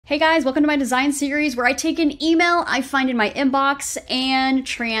Hey guys, welcome to my design series where I take an email I find in my inbox and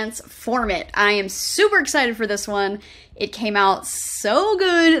transform it. I am super excited for this one. It came out so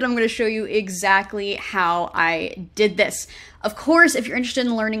good, and I'm going to show you exactly how I did this. Of course, if you're interested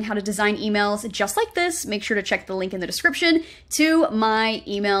in learning how to design emails just like this, make sure to check the link in the description to my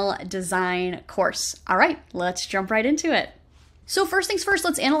email design course. All right, let's jump right into it. So first things first,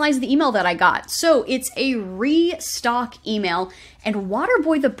 let's analyze the email that I got. So it's a restock email, and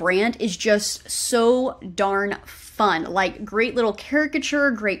Waterboy the brand is just so darn fun. Like, great little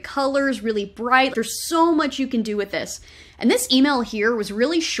caricature, great colors, really bright. There's so much you can do with this. And this email here was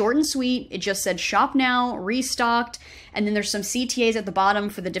really short and sweet. It just said shop now, restocked, and then there's some CTAs at the bottom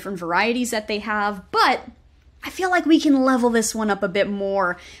for the different varieties that they have. But I feel like we can level this one up a bit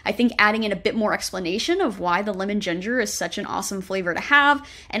more. I think adding in a bit more explanation of why the lemon ginger is such an awesome flavor to have,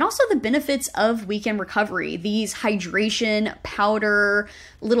 and also the benefits of weekend recovery. These hydration, powder,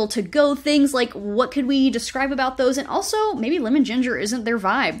 little to-go things, like what could we describe about those? And also, maybe lemon ginger isn't their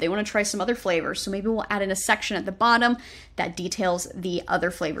vibe. They want to try some other flavors, so maybe we'll add in a section at the bottom that details the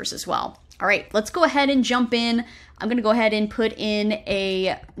other flavors as well. All right, let's go ahead and jump in. I'm gonna go ahead and put in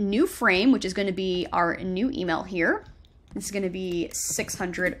a new frame, which is gonna be our new email here. This is gonna be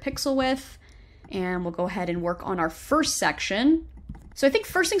 600 pixel width, and we'll go ahead and work on our first section. So I think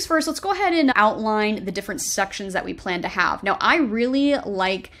first things first, let's go ahead and outline the different sections that we plan to have. Now, I really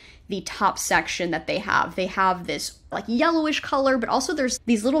like the top section that they have. They have this like yellowish color, but also there's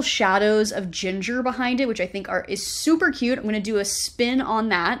these little shadows of ginger behind it, which I think is super cute. I'm gonna do a spin on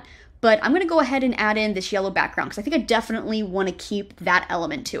that. But I'm gonna go ahead and add in this yellow background because I think I definitely wanna keep that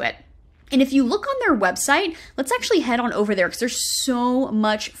element to it. And if you look on their website, let's actually head on over there because there's so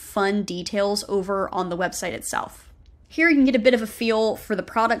much fun details over on the website itself. Here you can get a bit of a feel for the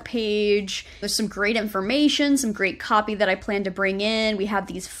product page. There's some great information, some great copy that I plan to bring in. We have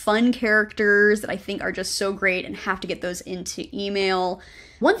these fun characters that I think are just so great and have to get those into email.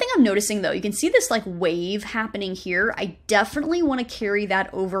 One thing I'm noticing though, you can see this like wave happening here. I definitely want to carry that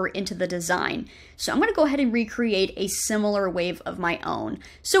over into the design. So I'm going to go ahead and recreate a similar wave of my own.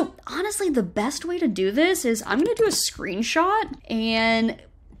 So honestly, the best way to do this is I'm going to do a screenshot and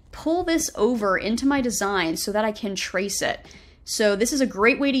pull this over into my design so that I can trace it. So this is a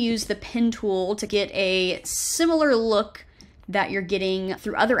great way to use the pen tool to get a similar look that you're getting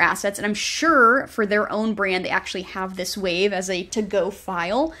through other assets. And I'm sure for their own brand, they actually have this wave as a to-go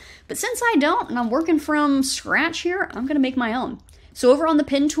file. But since I don't, and I'm working from scratch here, I'm gonna make my own. So over on the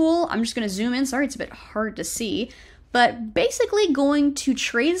pen tool, I'm just gonna zoom in. Sorry, it's a bit hard to see, but basically going to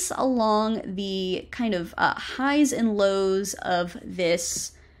trace along the kind of highs and lows of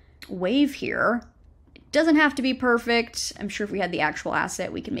this wave here. It doesn't have to be perfect. I'm sure if we had the actual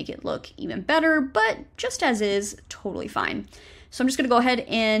asset, we can make it look even better, but just as is, totally fine. So I'm just gonna go ahead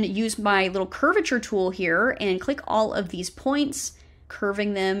and use my little curvature tool here and click all of these points,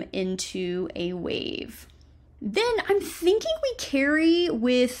 curving them into a wave. Then I'm thinking we carry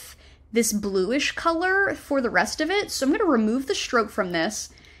with this bluish color for the rest of it. So I'm gonna remove the stroke from this,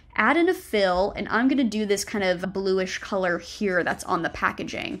 add in a fill, and I'm gonna do this kind of bluish color here that's on the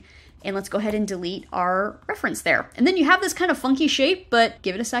packaging. And let's go ahead and delete our reference there. And then you have this kind of funky shape, but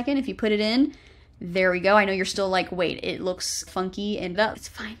give it a second. If you put it in, there we go. I know you're still like, wait, it looks funky, and it's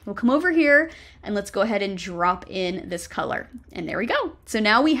fine. We'll come over here and let's go ahead and drop in this color. And there we go. So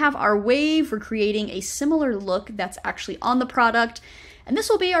now we have our wave. We're creating a similar look that's actually on the product. And this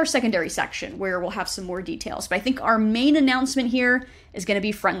will be our secondary section where we'll have some more details. But I think our main announcement here is gonna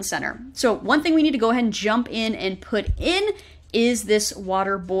be front and center. So one thing we need to go ahead and jump in and put in is this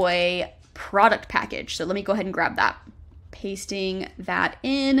Waterboy product package. So let me go ahead and grab that. Pasting that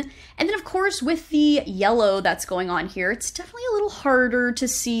in. And then of course with the yellow that's going on here, it's definitely a little harder to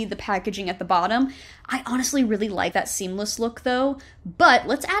see the packaging at the bottom. I honestly really like that seamless look though, but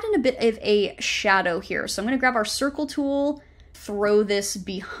let's add in a bit of a shadow here. So I'm gonna grab our circle tool, throw this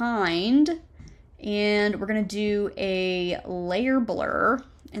behind, and we're gonna do a layer blur,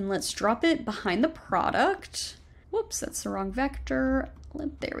 and let's drop it behind the product. Whoops, that's the wrong vector.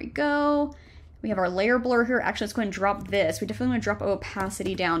 There we go. We have our layer blur here. Actually, let's go ahead and drop this. We definitely want to drop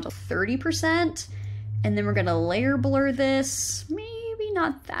opacity down to 30%. And then we're gonna layer blur this, maybe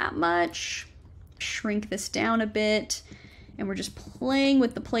not that much. Shrink this down a bit. And we're just playing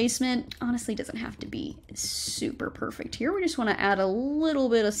with the placement. Honestly, it doesn't have to be super perfect here. We just want to add a little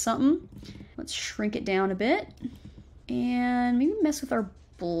bit of something. Let's shrink it down a bit. And maybe mess with our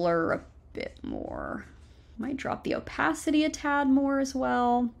blur a bit more. Might drop the opacity a tad more as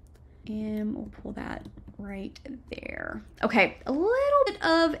well. And we'll pull that right there. Okay, a little bit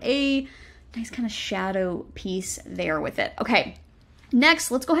of a nice kind of shadow piece there with it. Okay,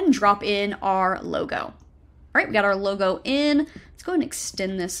 Next, let's go ahead and drop in our logo. All right, we got our logo in. Let's go ahead and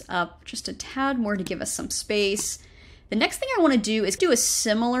extend this up just a tad more to give us some space. The next thing I want to do is do a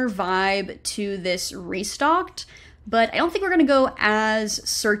similar vibe to this restocked, but I don't think we're going to go as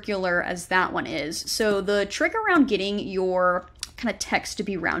circular as that one is. So the trick around getting your kind of text to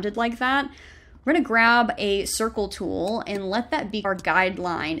be rounded like that, we're going to grab a circle tool and let that be our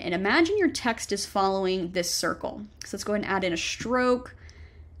guideline. And imagine your text is following this circle. So let's go ahead and add in a stroke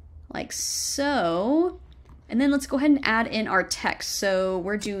like so. And then let's go ahead and add in our text. So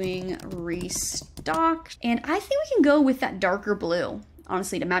we're doing restocked. And I think we can go with that darker blue,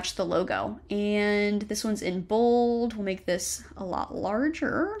 honestly, to match the logo. And this one's in bold. We'll make this a lot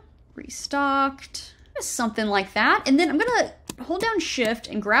larger. Restocked, something like that. And then I'm gonna hold down Shift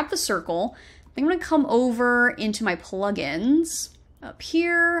and grab the circle. I'm gonna come over into my plugins up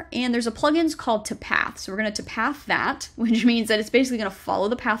here, and there's a plugins called to path. So we're gonna to path that, which means that it's basically gonna follow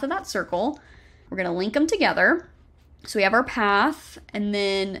the path of that circle. We're gonna link them together. So we have our path, and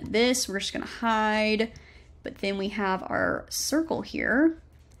then this we're just gonna hide, but then we have our circle here,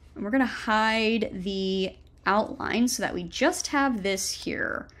 and we're gonna hide the outline so that we just have this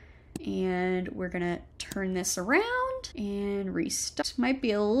here. And we're gonna turn this around and restart. Might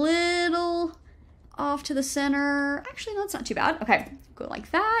be a little off to the center. Actually, no, it's not too bad. Okay, go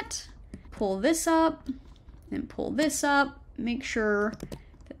like that. Pull this up and pull this up. Make sure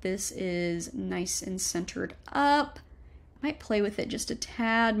that this is nice and centered up. Might play with it just a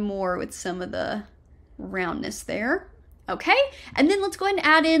tad more with some of the roundness there. Okay, and then let's go ahead and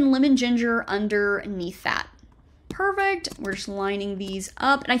add in lemon ginger underneath that. Perfect. We're just lining these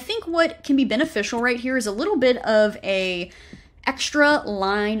up. And I think what can be beneficial right here is a little bit of a extra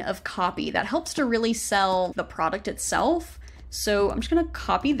line of copy that helps to really sell the product itself. So I'm just going to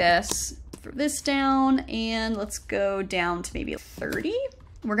copy this, throw this down, and let's go down to maybe 30.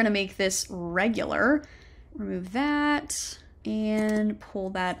 We're going to make this regular. Remove that and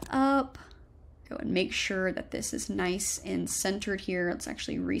pull that up. Go and make sure that this is nice and centered here. Let's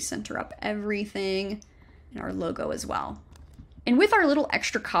actually recenter up everything. And our logo as well. And with our little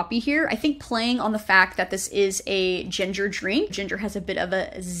extra copy here, I think playing on the fact that this is a ginger drink, ginger has a bit of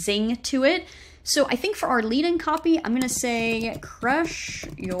a zing to it. So I think for our lead-in copy, I'm gonna say, crush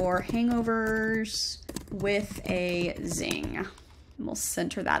your hangovers with a zing. And we'll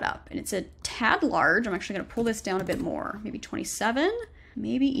center that up. And it's a tad large. I'm actually gonna pull this down a bit more, maybe 27,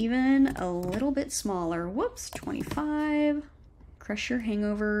 maybe even a little bit smaller. Whoops, 25. Crush your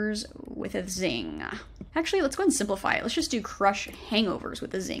hangovers with a zing. Actually, let's go ahead and simplify it. Let's just do crush hangovers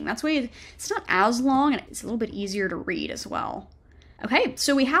with a zing. That's way it's not as long and it's a little bit easier to read as well. Okay,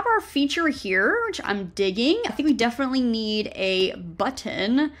 so we have our feature here, which I'm digging. I think we definitely need a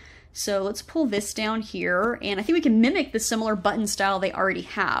button. So let's pull this down here, and I think we can mimic the similar button style they already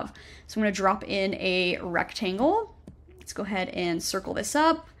have. So I'm gonna drop in a rectangle. Let's go ahead and circle this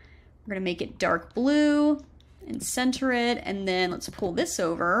up. We're gonna make it dark blue and center it, and then let's pull this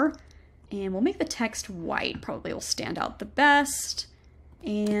over and we'll make the text white. Probably will stand out the best.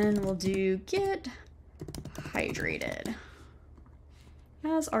 And we'll do get hydrated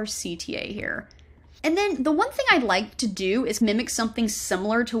as our CTA here. And then the one thing I'd like to do is mimic something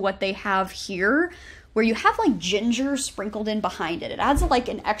similar to what they have here, where you have like ginger sprinkled in behind it. It adds like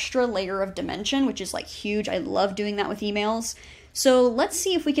an extra layer of dimension, which is like huge. I love doing that with emails. So let's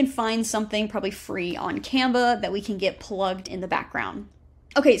see if we can find something probably free on Canva that we can get plugged in the background.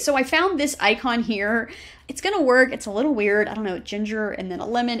 Okay, so I found this icon here. It's gonna work. It's a little weird. I don't know, ginger and then a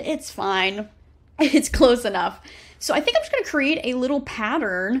lemon. It's fine. It's close enough. So I think I'm just gonna create a little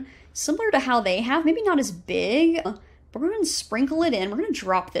pattern similar to how they have, maybe not as big, but we're gonna sprinkle it in. We're gonna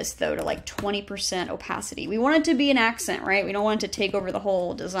drop this though to like 20% opacity. We want it to be an accent, right? We don't want it to take over the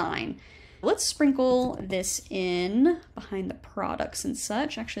whole design. Let's sprinkle this in behind the products and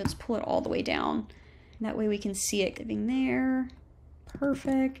such. Actually, let's pull it all the way down. That way we can see it living there.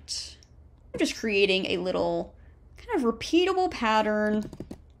 Perfect. I'm just creating a little kind of repeatable pattern.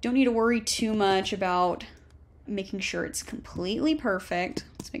 Don't need to worry too much about making sure it's completely perfect.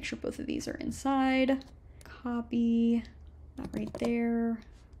 Let's make sure both of these are inside. Copy that right there.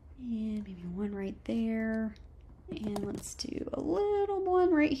 And maybe one right there. And let's do a little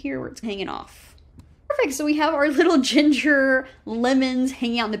one right here where it's hanging off. Perfect, so we have our little ginger lemons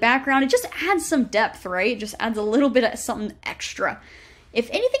hanging out in the background. It just adds some depth, right? It just adds a little bit of something extra. If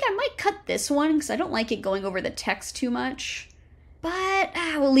anything, I might cut this one because I don't like it going over the text too much. But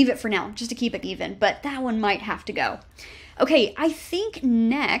we'll leave it for now, just to keep it even. But that one might have to go. Okay, I think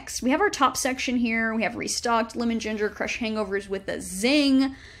next, we have our top section here. We have restocked lemon ginger crush hangovers with a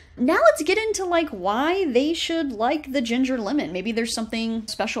zing. Now let's get into like why they should like the ginger lemon. Maybe there's something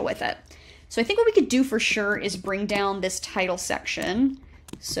special with it. So I think what we could do for sure is bring down this title section.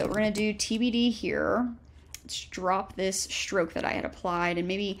 So we're gonna do TBD here. Let's drop this stroke that I had applied and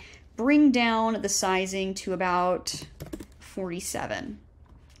maybe bring down the sizing to about 47.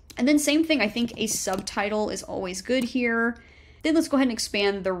 And then same thing, I think a subtitle is always good here. Then let's go ahead and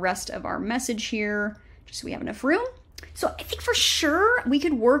expand the rest of our message here, just so we have enough room. So I think for sure we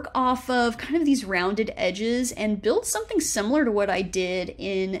could work off of kind of these rounded edges and build something similar to what I did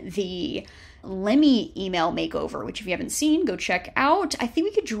in the Lemmy email makeover, which if you haven't seen, go check out. I think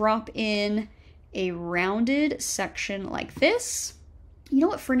we could drop in a rounded section like this. You know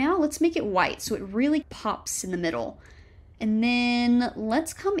what, for now, let's make it white so it really pops in the middle. And then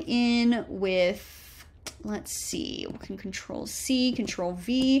let's come in with, let's see, we can Control C, Control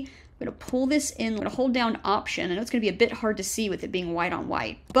V. I'm gonna pull this in, I'm gonna hold down Option. I know it's gonna be a bit hard to see with it being white on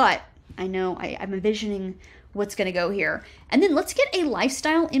white, but I know I'm envisioning what's gonna go here. And then let's get a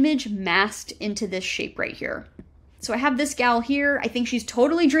lifestyle image masked into this shape right here. So I have this gal here. I think she's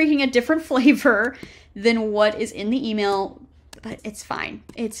totally drinking a different flavor than what is in the email, but it's fine.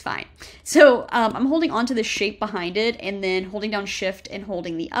 It's fine. So I'm holding onto the shape behind it and then holding down Shift and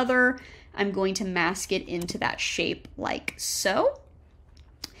holding the other. I'm going to mask it into that shape like so.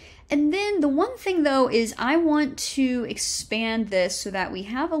 And then the one thing though is I want to expand this so that we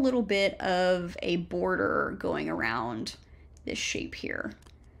have a little bit of a border going around this shape here.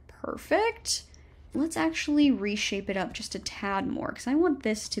 Perfect. Let's actually reshape it up just a tad more because I want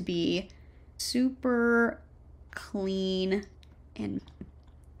this to be super clean. And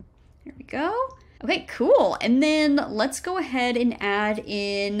there we go. Okay, cool. And then let's go ahead and add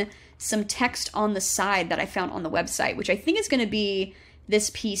in some text on the side that I found on the website, which I think is going to be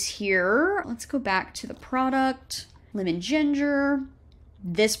this piece here. Let's go back to the product, lemon ginger,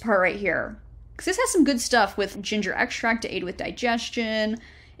 this part right here. Because this has some good stuff with ginger extract to aid with digestion. And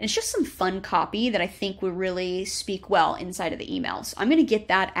it's just some fun copy that I think will really speak well inside of the email. So I'm going to get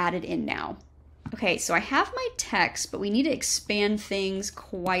that added in now. Okay, so I have my text, but we need to expand things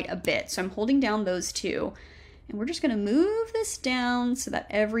quite a bit. So I'm holding down those two. And we're just gonna move this down so that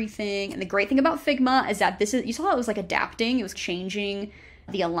everything, and the great thing about Figma is that this is, you saw how it was like adapting, it was changing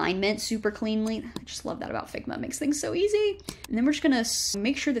the alignment super cleanly. I just love that about Figma, it makes things so easy. And then we're just gonna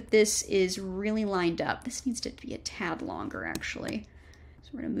make sure that this is really lined up. This needs to be a tad longer actually.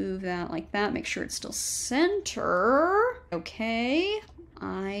 So we're gonna move that like that, make sure it's still center. Okay,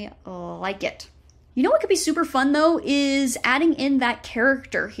 I like it. You know what could be super fun though is adding in that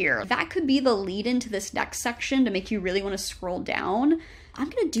character here. That could be the lead into this next section to make you really want to scroll down. I'm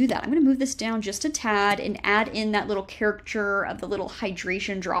gonna do that. I'm gonna move this down just a tad and add in that little character of the little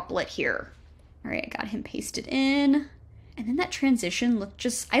hydration droplet here. All right, I got him pasted in. And then that transition look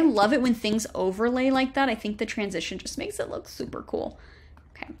just, I love it when things overlay like that. I think the transition just makes it look super cool.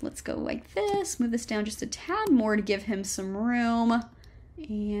 Okay, let's go like this, move this down just a tad more to give him some room.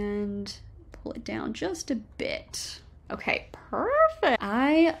 And pull it down just a bit. Okay, perfect.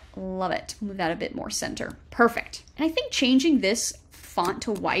 I love it. Move that a bit more center. Perfect. And I think changing this font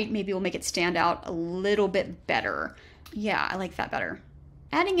to white maybe will make it stand out a little bit better. Yeah, I like that better.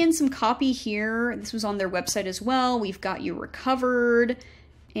 Adding in some copy here. This was on their website as well. We've got you recovered.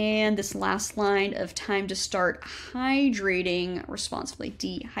 And this last line of time to start hydrating responsibly,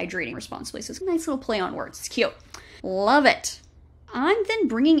 dehydrating responsibly. So it's a nice little play on words. It's cute. Love it. I'm then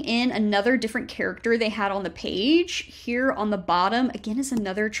bringing in another different character they had on the page. Here on the bottom, again, is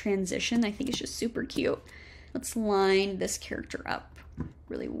another transition. I think it's just super cute. Let's line this character up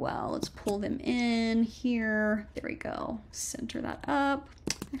really well. Let's pull them in here. There we go. Center that up.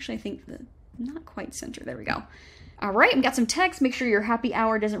 Actually, I think not quite center. There we go. All right, we got some text. Make sure your happy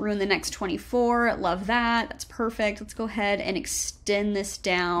hour doesn't ruin the next 24. Love that. That's perfect. Let's go ahead and extend this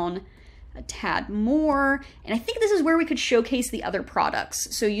down a tad more. And I think this is where we could showcase the other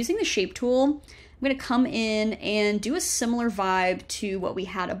products. So using the shape tool, I'm going to come in and do a similar vibe to what we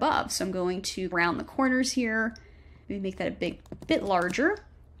had above. So I'm going to round the corners here, maybe make that a bit larger.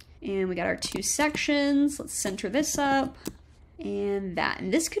 And we got our two sections. Let's center this up and that.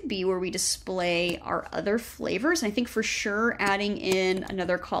 And this could be where we display our other flavors. And I think for sure adding in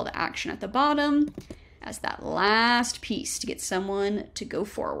another call to action at the bottom as that last piece to get someone to go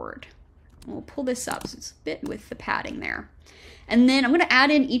forward. We'll pull this up so it's a bit with the padding there. And then I'm going to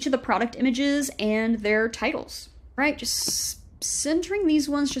add in each of the product images and their titles. Right, just centering these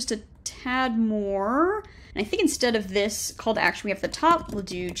ones just a tad more. And I think instead of this call to action we have at the top, we'll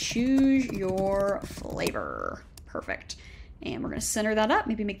do choose your flavor. Perfect. And we're going to center that up,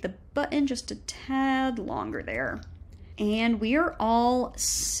 maybe make the button just a tad longer there. And we are all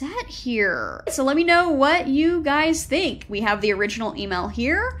set here. So let me know what you guys think. We have the original email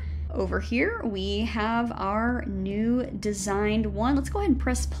here. Over here, we have our new designed one. Let's go ahead and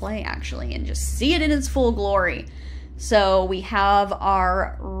press play actually and just see it in its full glory. So we have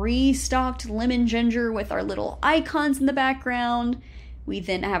our restocked lemon ginger with our little icons in the background. We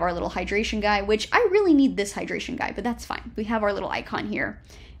then have our little hydration guy, which I really need this hydration guy, but that's fine. We have our little icon here.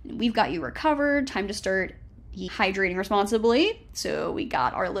 We've got you recovered, time to start hydrating responsibly. So we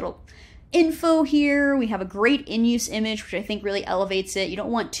got our little info here. We have a great in-use image, which I think really elevates it. You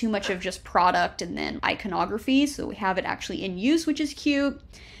don't want too much of just product and then iconography, so we have it actually in use, which is cute.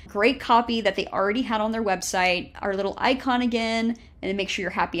 Great copy that they already had on their website. Our little icon again, and then make sure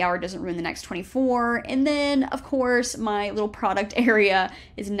your happy hour doesn't ruin the next 24. And then, of course, my little product area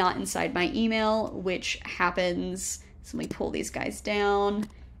is not inside my email, which happens. So let me pull these guys down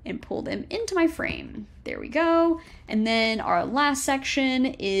and pull them into my frame. There we go. And then our last section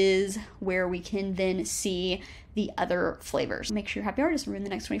is where we can then see the other flavors. Make sure your happy hour doesn't ruin the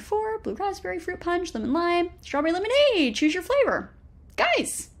next 24. Blue raspberry, fruit punch, lemon lime, strawberry lemonade. Choose your flavor.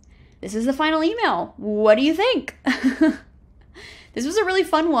 Guys, this is the final email. What do you think? This was a really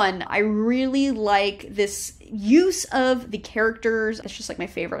fun one. I really like this use of the characters. It's just like my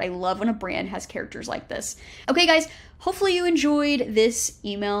favorite. I love when a brand has characters like this. Okay, guys, hopefully you enjoyed this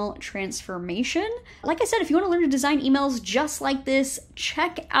email transformation. Like I said, if you want to learn to design emails just like this,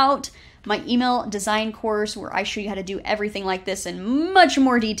 check out my email design course where I show you how to do everything like this in much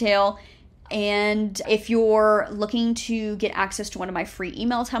more detail. And if you're looking to get access to one of my free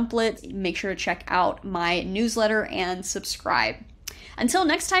email templates, make sure to check out my newsletter and subscribe. Until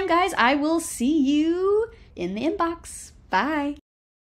next time, guys, I will see you in the inbox. Bye.